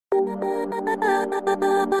Lights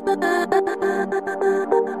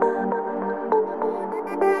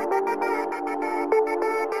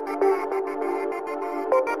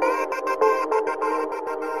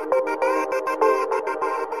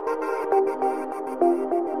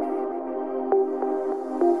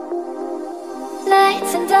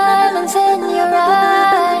and diamonds in your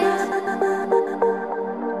eyes.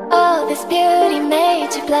 All this beauty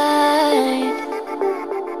made you blind.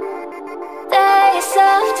 Tell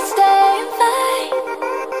yourself to stay and fight.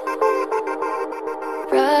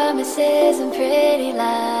 Promises and pretty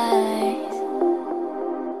lies.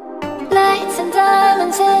 Lights and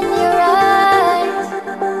diamonds in your eyes.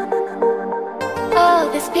 All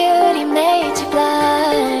this beauty made you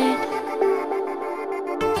blind.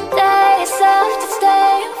 Tell yourself to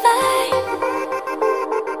stay and fight.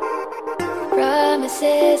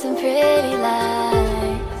 Promises and pretty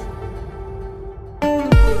lies.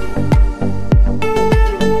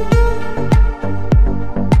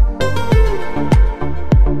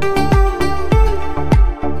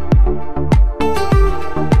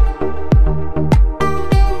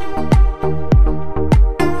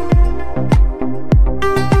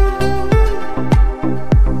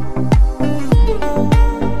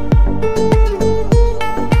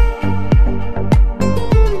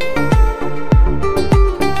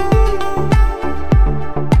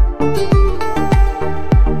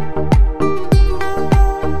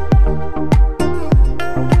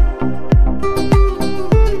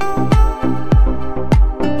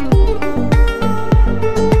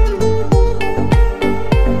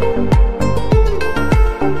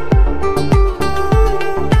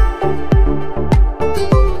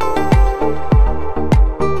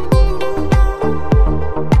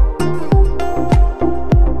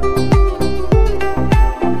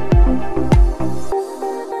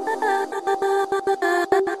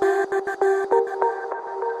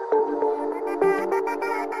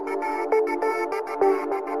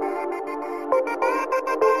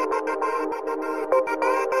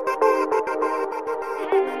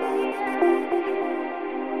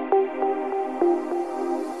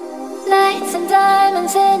 Lights and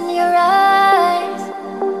diamonds in your eyes.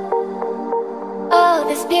 All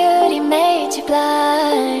this beauty made you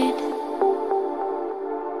blind.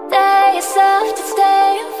 Tell yourself to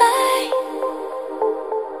stay and fight.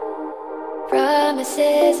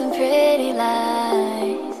 Promises and pretty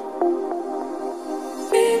lies.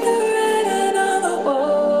 Be the writing on the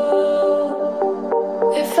wall.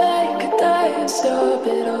 If I could die and stop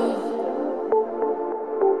it all.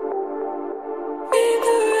 Be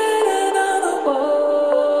the writing on the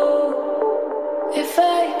wall. If I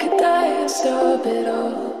could die and stop it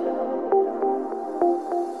all.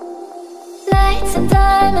 Lights and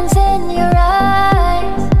diamonds in your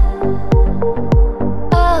eyes.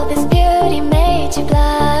 All this beauty made you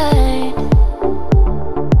blind.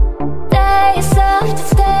 Tell yourself to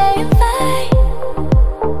stay and fight.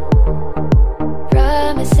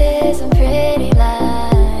 Promises and pretty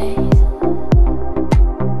lies.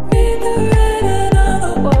 Be the writing on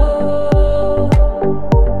the wall.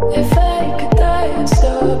 If I could die and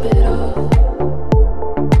stop it all.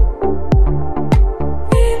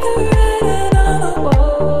 Be the writing on the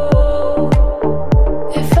wall.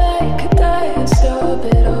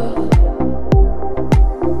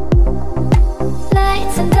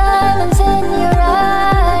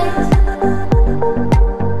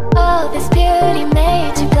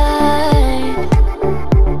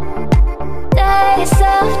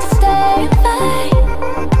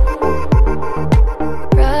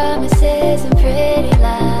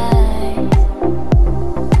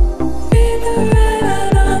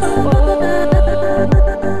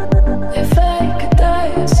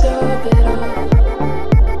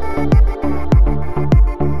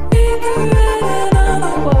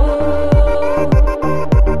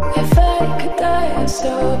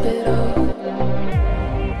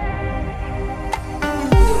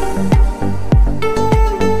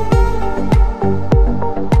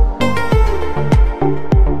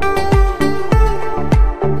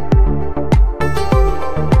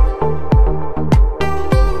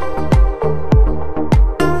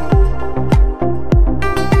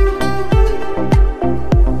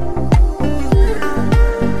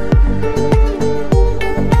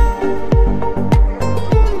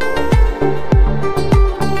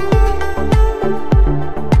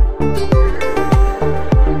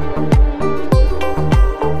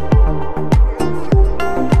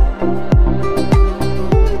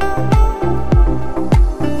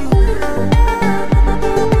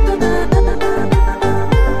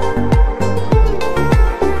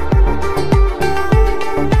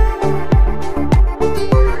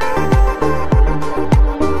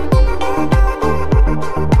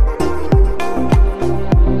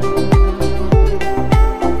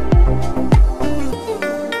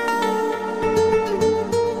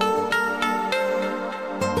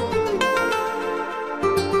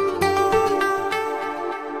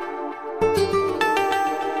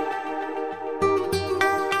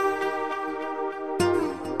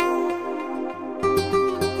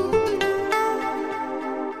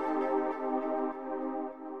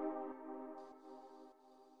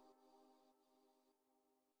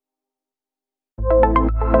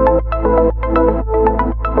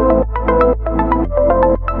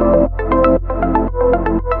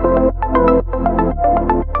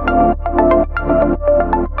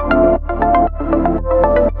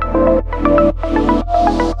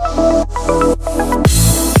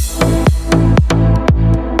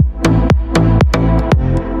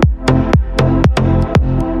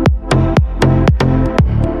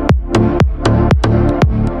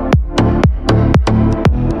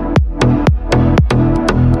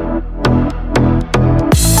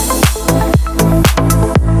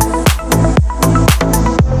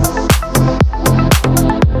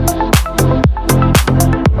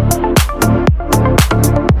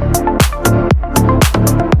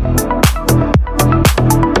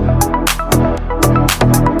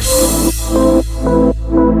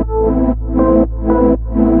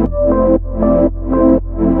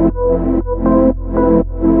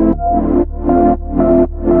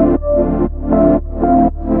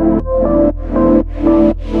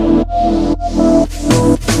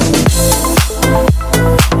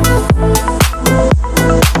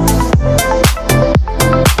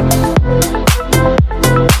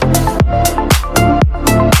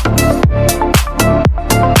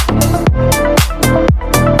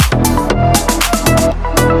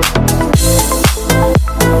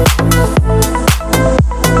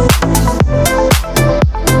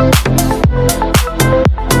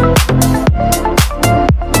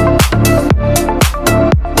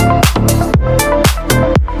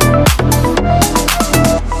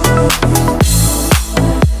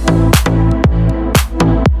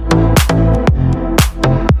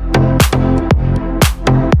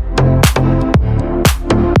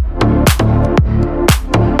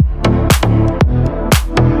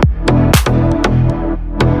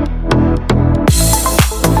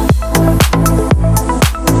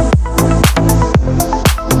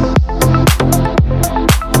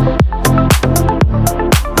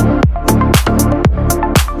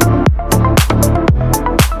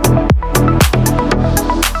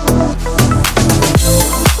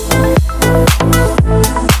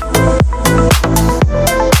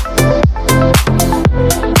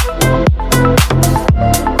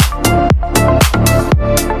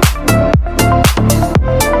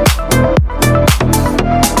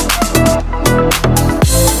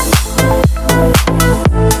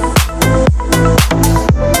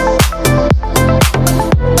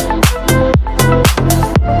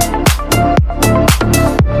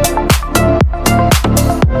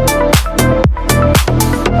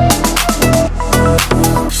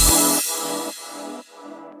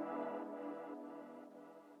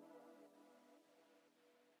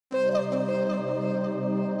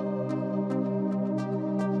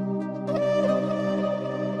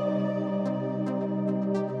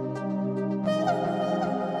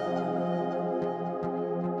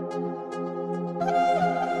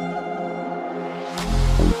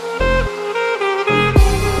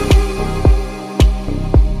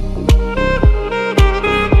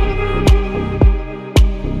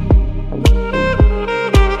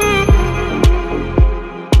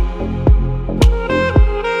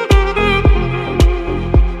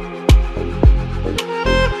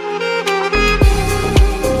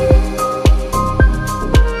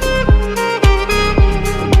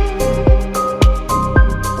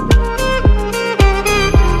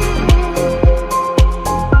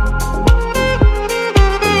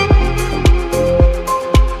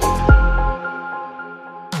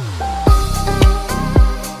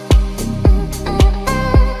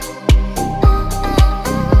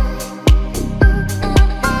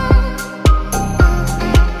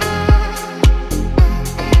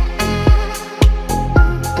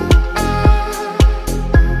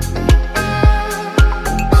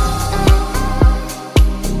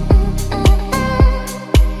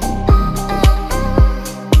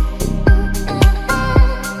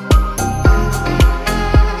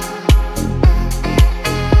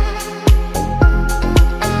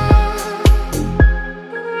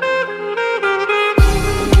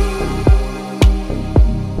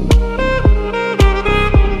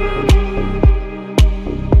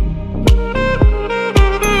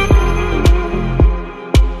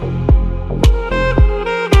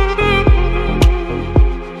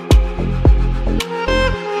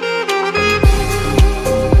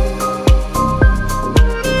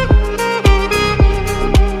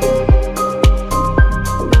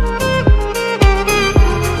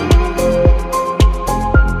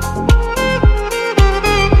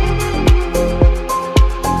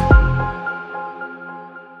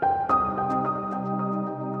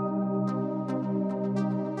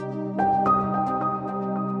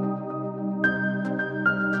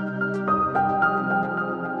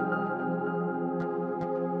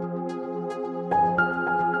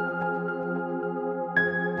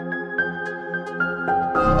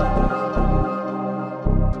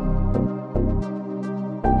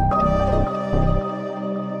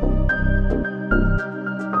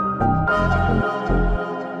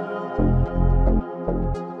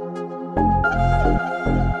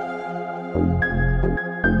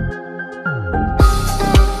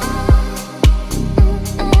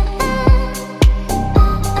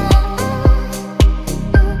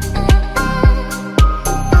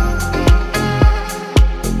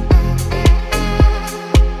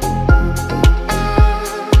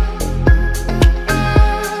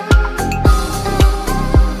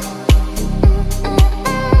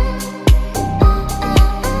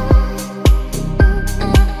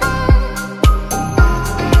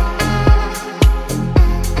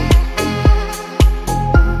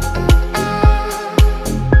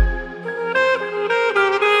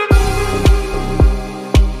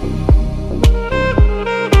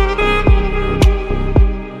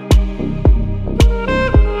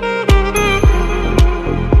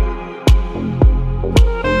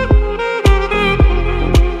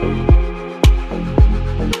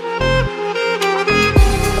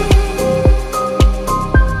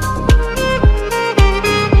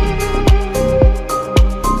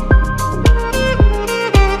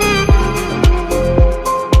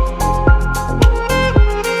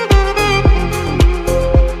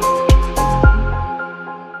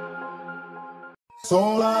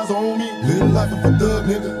 eyes on me. Live life of a thug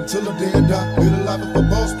nigga until the day I die. Live life of a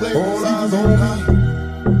boss player. All eyes on me.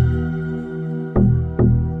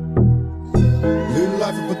 Live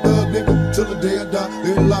life of a thug nigga till the day I die.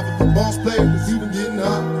 Live life of a boss player. It's even getting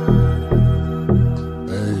hot.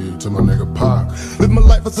 Hey, to my nigga Pac. Live my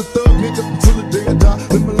life as a thug nigga until the day I die.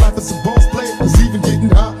 Live my life as a boss player. It's even getting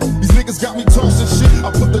hot. These niggas got me tossing shit.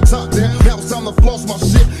 I put the top down. Now it's time to floss my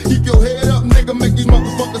shit. Keep your head up, nigga. Make these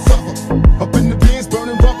motherfuckers suffer. Up in the bins,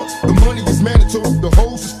 burning rubber. The money is mandatory. The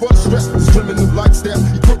hoes is for the stress. It's criminal lifestyle.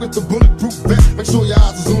 You crook with the bulletproof vest. Make sure your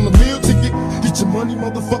eyes is on the meal ticket. Get your money,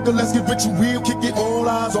 motherfucker. Let's get rich and real. Kick it. All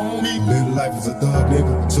eyes on me. Live life as a thug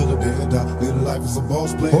nigga until the day I die. Live life as a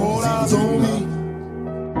boss player. All eyes on me.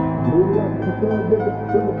 Live life as a thug nigga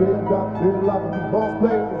till the day I die. Live life as a boss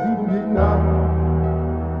player. It's even getting hot.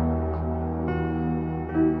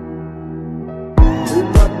 Live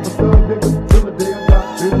life as a thug nigga till the day I die.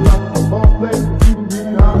 Live life as a boss player. It's even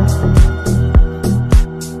getting hot.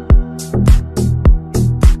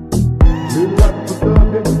 Live life as a thug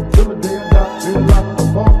nigga till the day I die. Live life as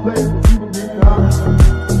a boss player. It's even getting hot.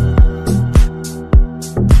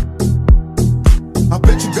 I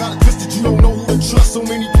bet you got it twisted. You don't know who to trust. So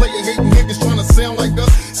many player hating niggas trying to sound like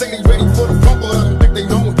us. Say they ready for the fumble. I don't think they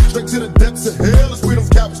know it. Straight to the depths of hell is where them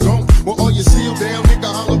cowards going. Well, all you seal down, nigga,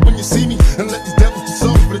 holler when you see me. And let these devils be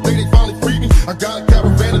sorry for the day they finally free me. I got a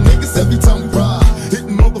caravan of niggas every time we ride.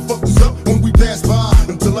 Hitting motherfuckers up when we pass by.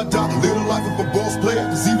 Until I die, live the life of a boss player.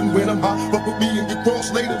 Cause even when I'm high, fuck with me and get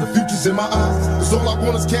crossed later. The future's in my eyes. Cause all I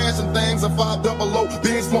want is cash and things. I'm 500.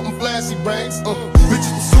 Being smoking flashy rings.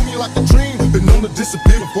 Bitches pursue me like a dream. Been known to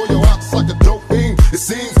disappear before your eyes like a dope thing. It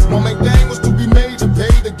seems my main thing was to be major. Pay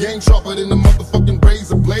the game sharper than the motherfucking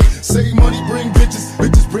razor blade. Save money, bring bitches.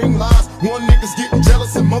 Bitches bring lies. One nigga's getting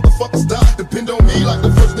jealous and motherfuckers die. Depend on me like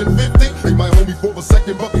the first and 50. They might hold me for a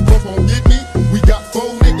second, but they both won't get me. We got 4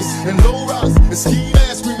 niggas and low riders and ski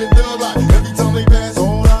ass screaming thug life. Every time they pass,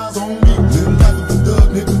 all eyes on me. Live the life of a thug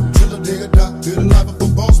nigga till the day I die. Live the life of a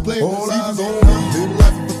boss player. All eyes on me. Live the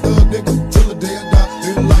life of a thug nigga till the day I die.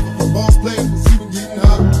 Live the life of a boss player. It's even getting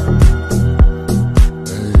hot.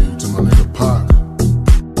 Hey, to my nigga Pac.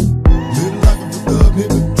 Live the life of a thug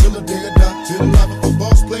nigga till the day I die. Live the life of a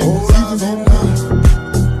boss player. All eyes on me.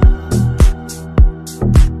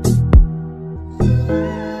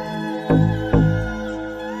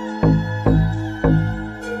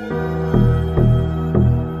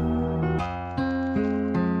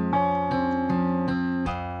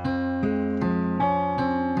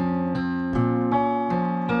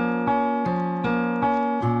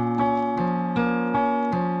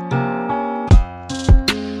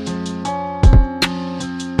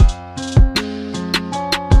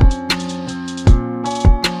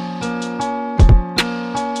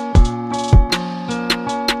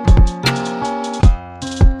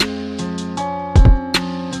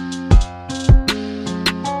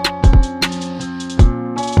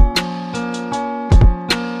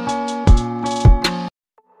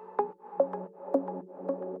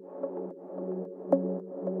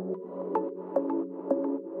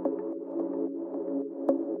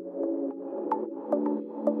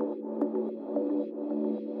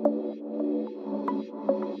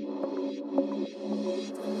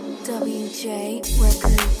 WJ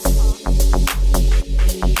Records.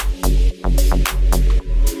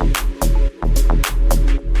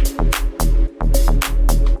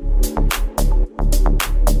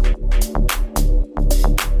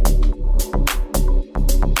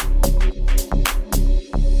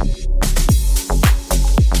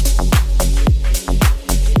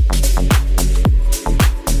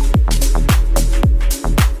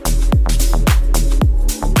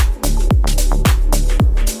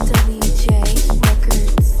 WJ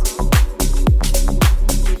Records.